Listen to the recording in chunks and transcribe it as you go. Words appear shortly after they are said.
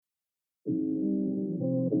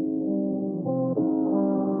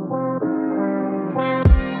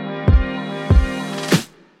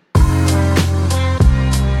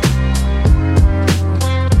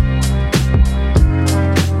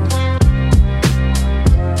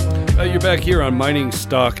You're back here on Mining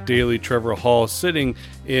Stock Daily. Trevor Hall sitting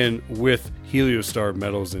in with Heliostar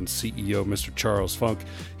Metals and CEO Mr. Charles Funk.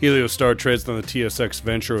 Heliostar trades on the TSX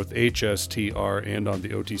Venture with HSTR and on the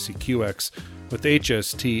OTCQX with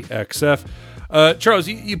HSTXF. Charles,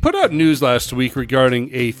 you put out news last week regarding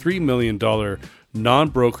a $3 million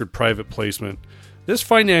non-brokered private placement. This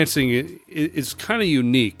financing is kind of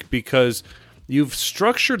unique because you've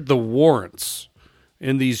structured the warrants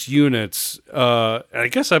in these units, I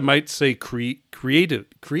guess I might say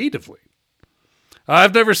creatively.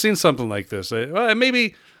 I've never seen something like this. I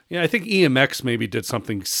think EMX maybe did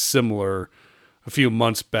something similar a few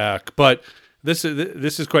months back, but this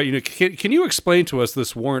is quite unique. Can you explain to us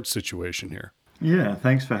this warrant situation here? Yeah,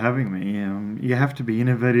 thanks for having me. You have to be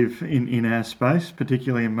innovative in our space,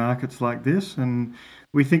 particularly in markets like this, and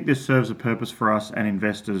we think this serves a purpose for us and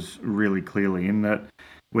investors really clearly in that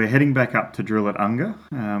we're heading back up to drill at Unga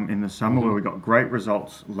in the summer, where we got great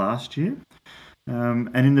results last year.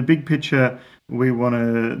 And in the big picture, we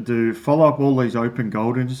want to follow up all these open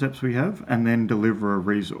gold intercepts we have and then deliver a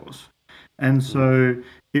resource. And so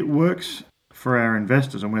it works for our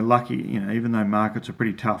investors, and we're lucky, even though markets are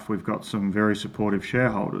pretty tough, we've got some very supportive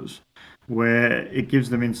shareholders, where it gives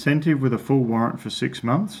them incentive with a full warrant for 6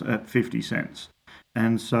 months at 50 cents.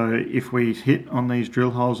 And so if we hit on these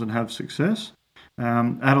drill holes and have success,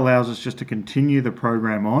 that allows us just to continue the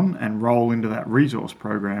program on and roll into that resource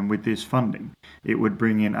program with this funding. It would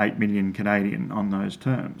bring in 8 million Canadian on those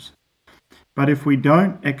terms. But if we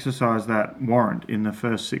don't exercise that warrant in the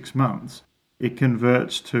first 6 months, it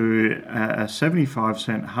converts to a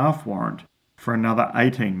 75-cent half warrant for another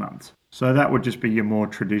 18 months. So that would just be your more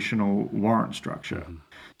traditional warrant structure.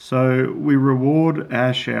 So we reward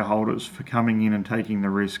our shareholders for coming in and taking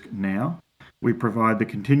the risk now. We provide the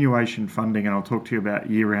continuation funding, and I'll talk to you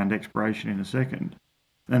about year-round exploration in a second.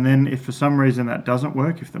 And then if for some reason that doesn't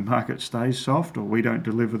work, if the market stays soft or we don't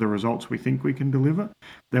deliver the results we think we can deliver,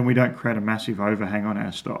 then we don't create a massive overhang on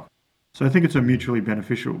our stock. So I think it's a mutually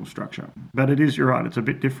beneficial structure. But you're right, it's a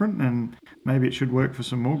bit different, and maybe it should work for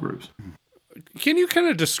some more groups. Can you kind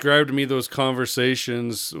of describe to me those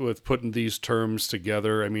conversations with putting these terms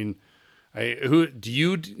together? I mean, who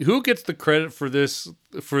gets the credit for this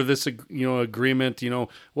agreement?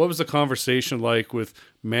 What was the conversation like with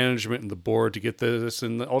management and the board to get this,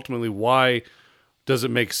 and ultimately why does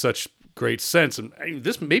it make such great sense? And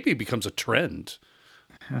this maybe becomes a trend.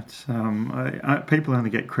 That's people only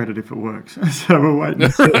get credit if it works, so we'll wait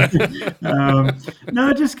and see.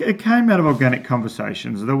 It came out of organic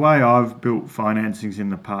conversations. The way I've built financings in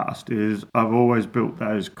the past is I've always built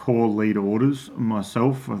those core lead orders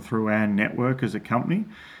myself or through our network as a company.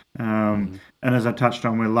 And as I touched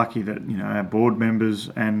on, we're lucky that our board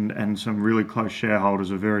members and some really close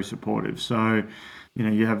shareholders are very supportive. So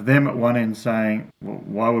you have them at one end saying, well,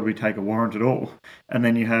 why would we take a warrant at all? And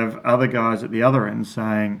then you have other guys at the other end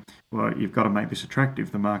saying, well, you've got to make this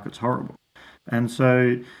attractive. The market's horrible. And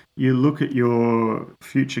so you look at your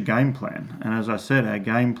future game plan. And as I said, our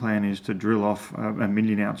game plan is to drill off a 1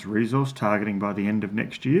 million ounce resource targeting by the end of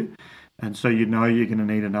next year. And so you're going to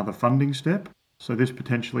need another funding step. So this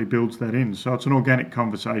potentially builds that in. So it's an organic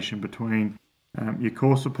conversation between your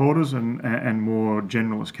core supporters and more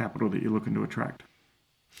generalist capital that you're looking to attract.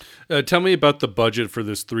 Tell me about the budget for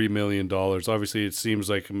this $3 million. Obviously, it seems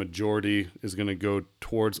like a majority is going to go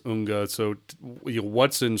towards Unga. So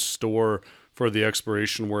what's in store for the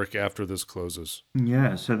exploration work after this closes?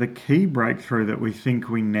 Yeah, so the key breakthrough that we think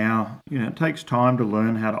we now, it takes time to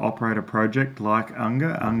learn how to operate a project like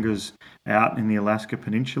Unga. Unga's out in the Alaska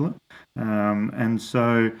Peninsula. And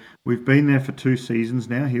so we've been there for 2 seasons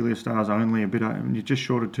now. Heliostar's only just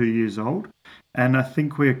short of 2 years old. And I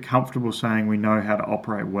think we're comfortable saying we know how to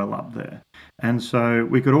operate well up there. And so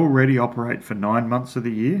we could already operate for 9 months of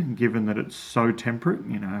the year, given that it's so temperate.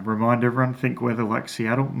 Remind everyone, think weather like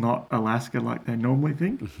Seattle, not Alaska like they normally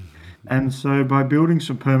think. And so by building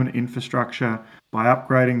some permanent infrastructure, by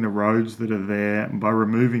upgrading the roads that are there, and by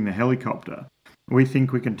removing the helicopter, we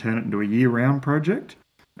think we can turn it into a year-round project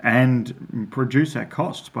and reduce our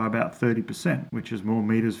costs by about 30%, which is more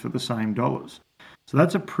meters for the same dollars. So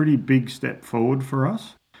that's a pretty big step forward for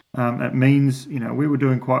us. It means, we were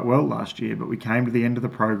doing quite well last year, but we came to the end of the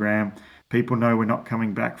program. People know we're not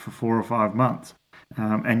coming back for 4 or 5 months,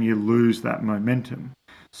 and you lose that momentum.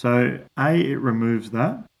 So A, it removes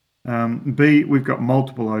that. B, we've got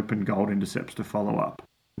multiple open gold intercepts to follow up.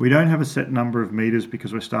 We don't have a set number of meters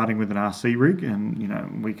because we're starting with an RC rig,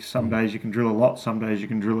 and some days you can drill a lot, some days you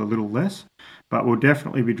can drill a little less, but we'll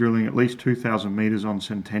definitely be drilling at least 2,000 meters on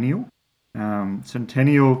Centennial.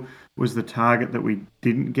 Centennial was the target that we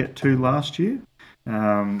didn't get to last year,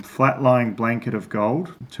 Flat-lying blanket of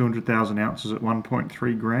gold, 200,000 ounces at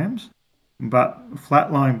 1.3 grams. But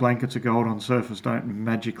flat-lying blankets of gold on surface don't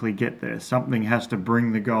magically get there. Something has to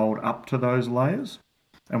bring the gold up to those layers.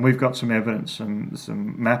 And we've got some evidence,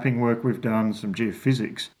 some mapping work we've done, some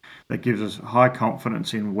geophysics that gives us high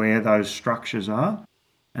confidence in where those structures are.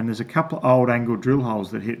 And there's a couple of old angled drill holes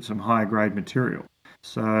that hit some higher grade material.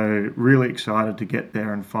 So really excited to get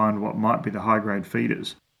there and find what might be the high grade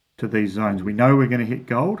feeders to these zones. We know we're going to hit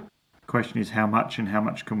gold. The question is how much and how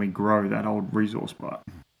much can we grow that old resource by?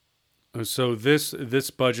 So this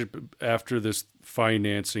budget after this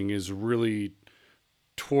financing is really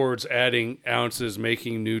towards adding ounces,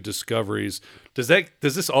 making new discoveries. Does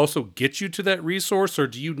this also get you to that resource, or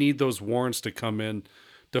do you need those warrants to come in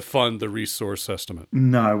to fund the resource estimate?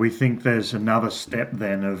 No, we think there's another step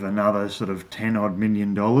then of another sort of $10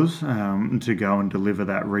 million to go and deliver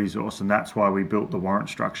that resource. And that's why we built the warrant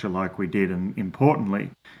structure like we did. And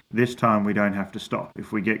importantly, this time we don't have to stop.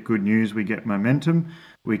 If we get good news, we get momentum,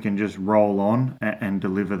 we can just roll on and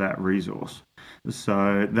deliver that resource.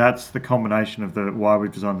 So that's the combination of why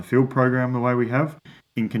we've designed the field program the way we have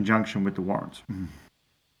in conjunction with the warrants.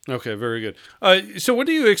 Okay, very good. So when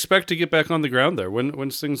do you expect to get back on the ground there?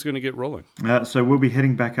 When's things going to get rolling? So we'll be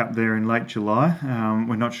heading back up there in late July.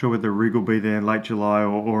 We're not sure whether rig will be there late July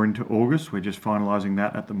or into August. We're just finalising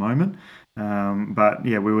that at the moment. But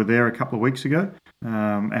yeah, we were there a couple of weeks ago,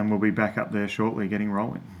 and we'll be back up there shortly getting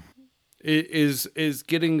rolling. Is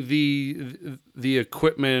getting the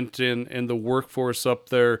equipment and the workforce up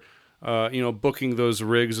there, booking those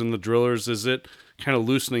rigs and the drillers, is it kind of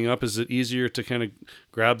loosening up? Is it easier to kind of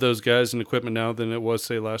grab those guys and equipment now than it was,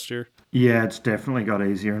 say, last year? Yeah, it's definitely got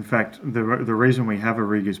easier. In fact, the reason we have a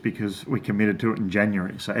rig is because we committed to it in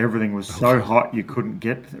January. So everything was so hot you couldn't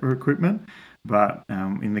get equipment. But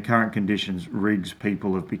in the current conditions, rigs,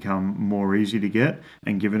 people have become more easy to get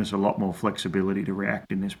and given us a lot more flexibility to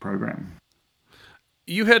react in this program.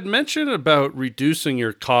 You had mentioned about reducing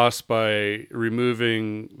your costs by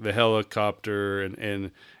removing the helicopter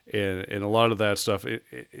and a lot of that stuff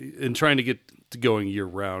and trying to get to going year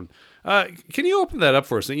round. Can you open that up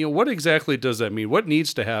for us? And, what exactly does that mean? What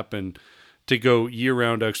needs to happen to go year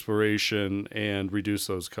round exploration and reduce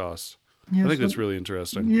those costs? Yeah, I think that's really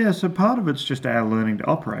interesting. Yeah, so part of it's just our learning to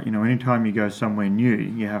operate. Anytime you go somewhere new,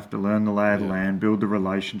 you have to learn the lay of the land, build the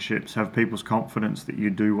relationships, have people's confidence that you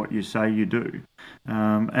do what you say you do.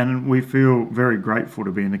 And we feel very grateful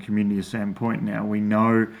to be in the community of Sandpoint now. We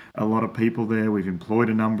know a lot of people there. We've employed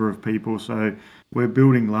a number of people, so we're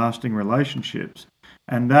building lasting relationships.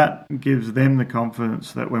 And that gives them the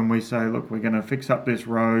confidence that when we say, look, we're going to fix up this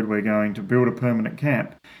road, we're going to build a permanent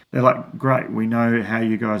camp, they're like, great, we know how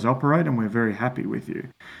you guys operate and we're very happy with you.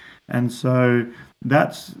 And so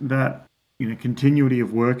that continuity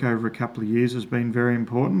of work over a couple of years has been very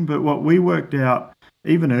important. But what we worked out,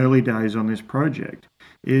 even early days on this project,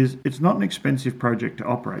 is it's not an expensive project to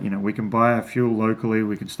operate. We can buy our fuel locally,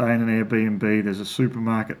 we can stay in an Airbnb, there's a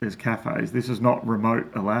supermarket, there's cafes. This is not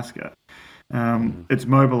remote Alaska. It's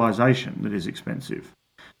mobilisation that is expensive.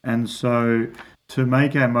 And so to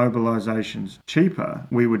make our mobilisations cheaper,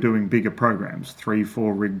 we were doing bigger programs,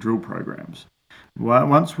 3-4 rig drill programs. Well,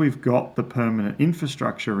 once we've got the permanent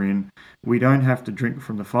infrastructure in, we don't have to drink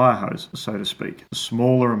from the fire hose, so to speak.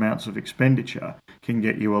 Smaller amounts of expenditure can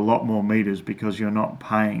get you a lot more metres because you're not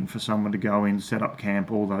paying for someone to go in, set up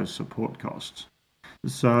camp, all those support costs.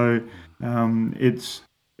 So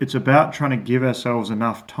it's about trying to give ourselves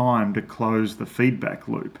enough time to close the feedback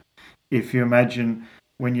loop. If you imagine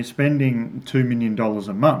when you're spending $2 million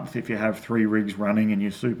a month, if you have 3 rigs running and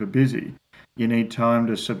you're super busy, you need time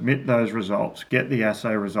to submit those results, get the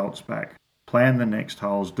assay results back, plan the next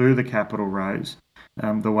holes, do the capital raise.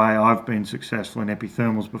 The way I've been successful in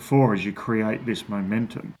epithermals before is you create this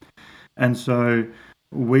momentum. And so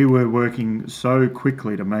we were working so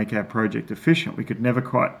quickly to make our project efficient, we could never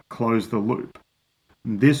quite close the loop.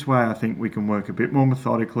 This way, I think we can work a bit more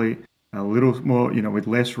methodically, a little more, with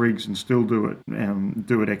less rigs and still do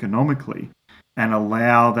it economically and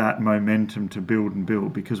allow that momentum to build and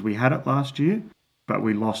build, because we had it last year, but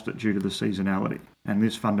we lost it due to the seasonality. And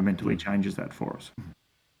this fundamentally changes that for us.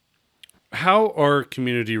 How are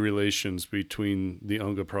community relations between the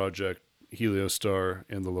Unga Project, Heliostar,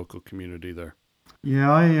 and the local community there?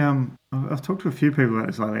 Yeah, I've talked to a few people about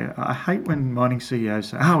this lately. I hate when mining CEOs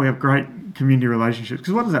say, we have great community relationships,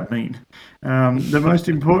 because what does that mean? The most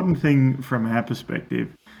important thing from our perspective,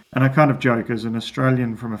 and I kind of joke, as an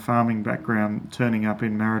Australian from a farming background turning up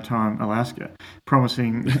in maritime Alaska,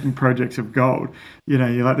 promising projects of gold, you're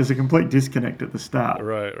like, there's a complete disconnect at the start.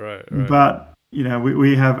 Right. But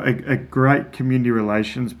we have a great community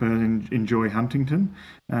relations person in Joy Huntington.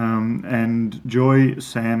 And Joy,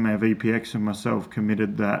 Sam, our VPX, and myself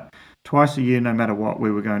committed that twice a year, no matter what, we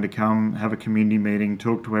were going to come, have a community meeting,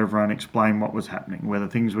 talk to everyone, explain what was happening, whether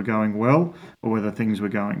things were going well or whether things were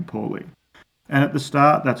going poorly. And at the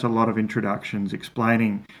start, that's a lot of introductions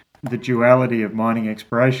explaining the duality of mining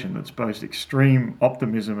exploration that's both extreme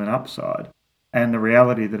optimism and upside, and the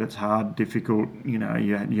reality that it's hard, difficult,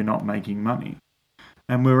 you're not making money.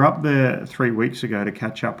 And we were up there 3 weeks ago to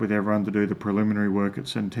catch up with everyone to do the preliminary work at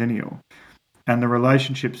Centennial. And the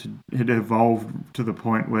relationships had evolved to the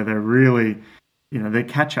point where they're really, they're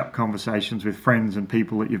catch-up conversations with friends and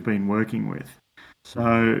people that you've been working with.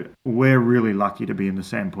 So we're really lucky to be in the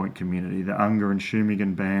Sandpoint community. The Unga and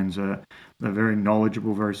Shumigan bands are very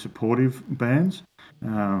knowledgeable, very supportive bands.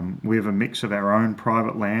 We have a mix of our own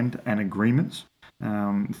private land and agreements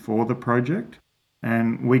for the project.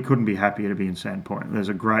 And we couldn't be happier to be in Sandpoint. There's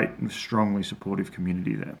a great, strongly supportive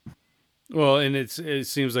community there. Well, and it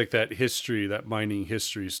seems like that history, that mining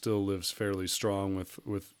history, still lives fairly strong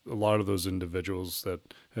with a lot of those individuals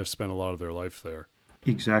that have spent a lot of their life there.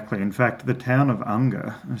 Exactly. In fact, the town of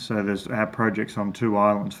Unga, so there's our projects on two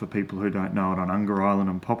islands for people who don't know it, on Unga Island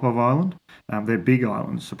and Popov Island. They're big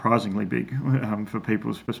islands, surprisingly big for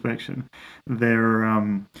people's perspective. There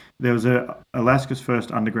was Alaska's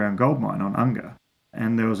first underground gold mine on Unga.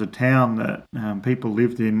 And there was a town that people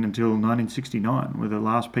lived in until 1969, where the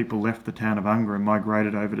last people left the town of Unga and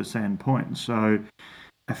migrated over to Sandpoint. So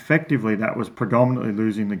effectively, that was predominantly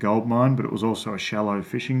losing the gold mine, but it was also a shallow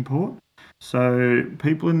fishing port. So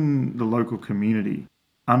people in the local community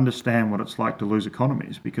understand what it's like to lose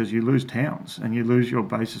economies, because you lose towns and you lose your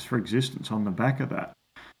basis for existence on the back of that.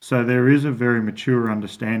 So there is a very mature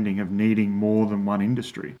understanding of needing more than one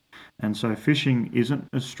industry. And so fishing isn't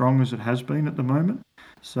as strong as it has been at the moment.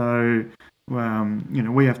 So,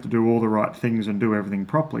 we have to do all the right things and do everything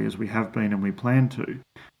properly, as we have been and we plan to.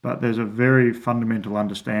 But there's a very fundamental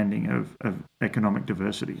understanding of economic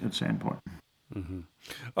diversity at Sandpoint. Mm-hmm.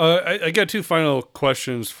 I got two final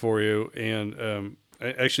questions for you. And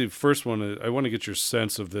actually, first one, I want to get your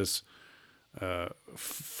sense of this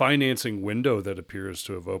financing window that appears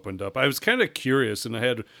to have opened up. I was kind of curious, and I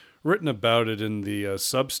had written about it in the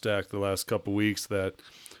Substack the last couple of weeks, that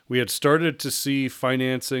we had started to see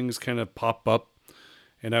financings kind of pop up,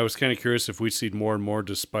 and I was kind of curious if we'd see more and more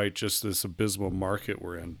despite just this abysmal market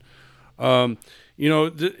we're in.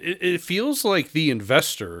 It feels like the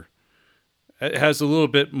investor has a little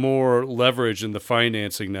bit more leverage in the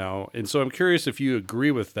financing now, and so I'm curious if you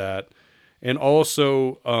agree with that, and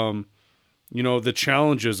also the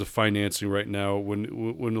challenges of financing right now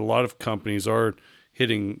when a lot of companies are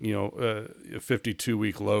hitting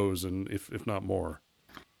 52-week lows, and if not more.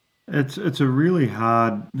 It's a really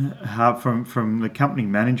hard from the company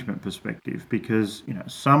management perspective, because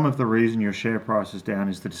some of the reason your share price is down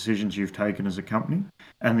is the decisions you've taken as a company,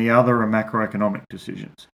 and the other are macroeconomic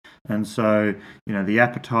decisions. And so the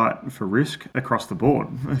appetite for risk across the board,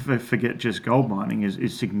 forget just gold mining,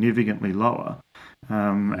 is significantly lower.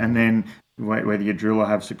 And then whether you drill or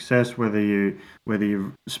have success, whether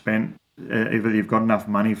you've spent, whether you've got enough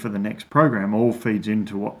money for the next program, all feeds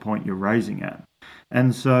into what point you're raising at.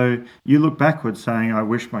 And so you look backwards saying, I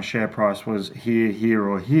wish my share price was here, here,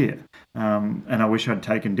 or here. And I wish I'd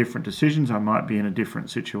taken different decisions. I might be in a different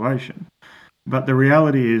situation. But the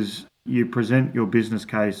reality is you present your business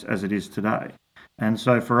case as it is today. And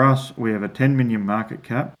so for us, we have a 10 million market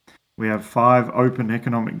cap. We have 5 open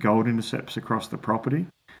economic gold intercepts across the property.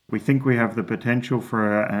 We think we have the potential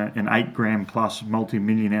for an 8 gram plus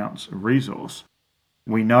multi-million ounce resource.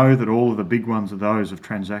 We know that all of the big ones of those have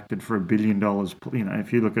transacted for $1 billion.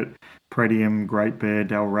 If you look at Pretium, Great Bear,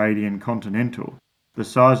 Dalradian, Continental, the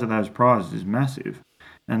size of those prizes is massive.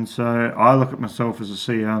 And so I look at myself as a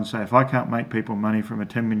CEO and say, if I can't make people money from a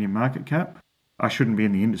 10 million market cap, I shouldn't be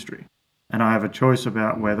in the industry. And I have a choice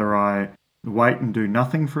about whether I wait and do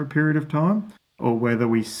nothing for a period of time, or whether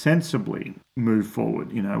we sensibly move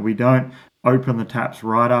forward. We don't open the taps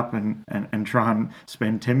right up and try and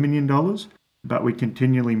spend $10 million, but we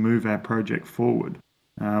continually move our project forward.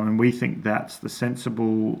 And we think that's the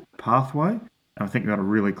sensible pathway. And I think we've got a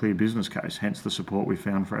really clear business case, hence the support we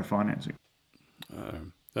found for our financing.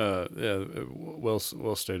 Well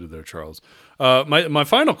stated there, Charles. My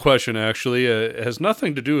final question actually has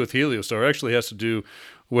nothing to do with Heliostar. It actually has to do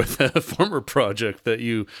with a former project that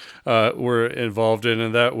you were involved in,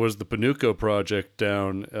 and that was the Panuco project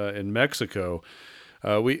down in Mexico.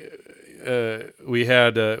 We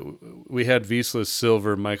had Vizsla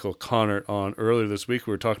Silver Michael Connert on earlier this week.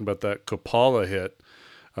 We were talking about that Coppola hit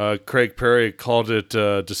Craig Perry called it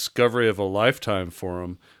discovery of a lifetime for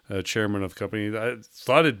him, chairman of the company.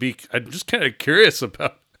 I'm just kind of curious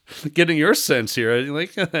about getting your sense here.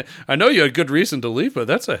 Like, I know you had good reason to leave, but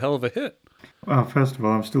that's a hell of a hit. Well, first of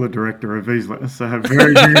all, I'm still a director of Vizsla, so I have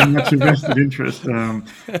very, very much invested interest.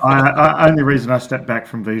 Only reason I stepped back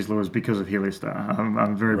from Vizsla was because of Heliostar.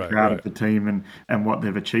 I'm very proud of the team and what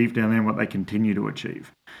they've achieved down there and what they continue to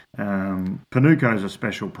achieve. Panuco is a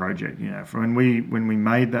special project. When we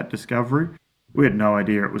made that discovery, we had no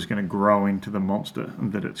idea it was going to grow into the monster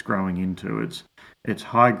that it's growing into. It's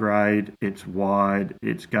high grade, it's wide,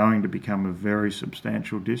 it's going to become a very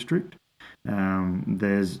substantial district.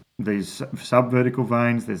 There's these subvertical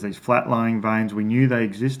veins, there's these flat-lying veins. We knew they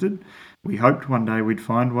existed. We hoped one day we'd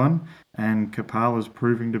find one, and Kapala's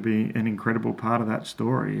proving to be an incredible part of that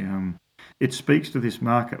story. It speaks to this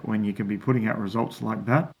market when you can be putting out results like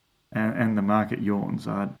that, and the market yawns.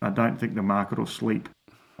 I don't think the market will sleep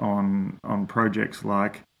on projects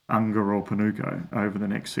like Unga or Panuco over the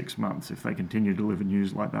next 6 months if they continue to deliver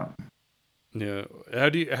news like that. Yeah. How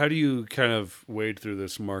do you kind of wade through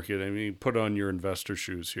this market? I mean, put on your investor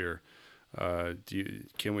shoes here.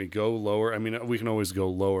 Can we go lower? I mean, we can always go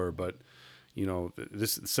lower, but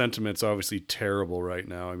this sentiment's obviously terrible right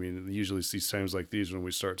now. I mean, usually see times like these when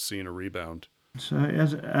we start seeing a rebound. So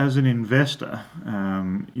as an investor,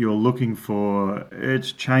 you're looking for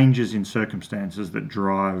it's changes in circumstances that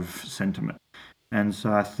drive sentiment. And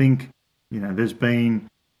so I think, there's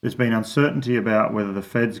been uncertainty about whether the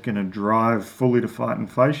Fed's going to drive fully to fight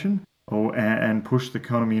inflation and push the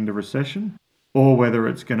economy into recession, or whether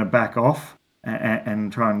it's going to back off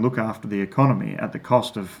and try and look after the economy at the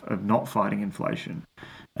cost of not fighting inflation.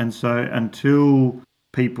 And so until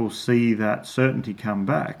people see that certainty come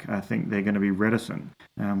back, I think they're going to be reticent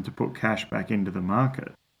to put cash back into the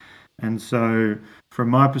market. And so from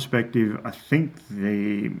my perspective, I think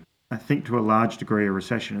to a large degree a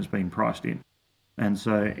recession has been priced in. And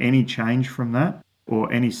so any change from that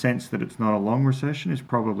or any sense that it's not a long recession is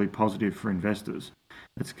probably positive for investors.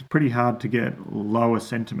 It's pretty hard to get lower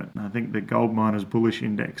sentiment. I think the Gold Miners Bullish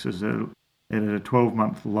Index is at a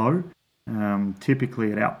 12-month low.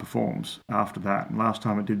 Typically it outperforms after that. And last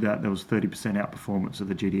time it did that, there was 30% outperformance of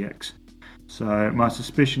the GDX. So my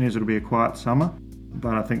suspicion is it'll be a quiet summer,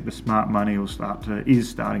 but I think the smart money is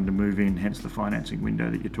starting to move in, hence the financing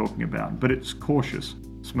window that you're talking about. But it's cautious,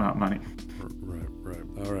 smart money.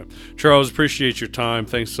 Right. All right. Charles, appreciate your time.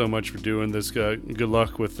 Thanks so much for doing this. Good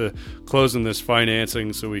luck with closing this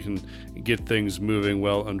financing so we can get things moving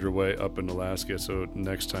well underway up in Alaska. So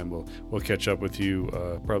next time we'll catch up with you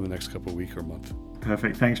probably the next couple of weeks or month.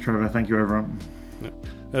 Perfect. Thanks, Trevor. Thank you, everyone.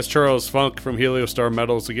 That's Charles Funk from Heliostar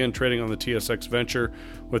Metals, again trading on the TSX Venture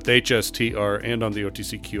with HSTR and on the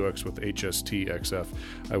OTCQX with HSTXF.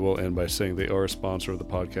 I will end by saying they are a sponsor of the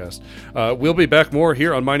podcast. We'll be back more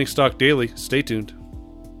here on Mining Stock Daily. Stay tuned.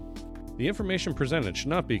 The information presented should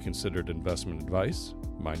not be considered investment advice.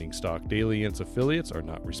 Mining Stock Daily and its affiliates are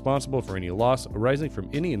not responsible for any loss arising from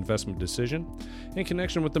any investment decision in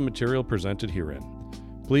connection with the material presented herein.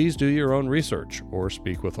 Please do your own research or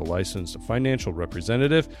speak with a licensed financial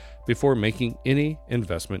representative before making any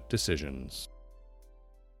investment decisions.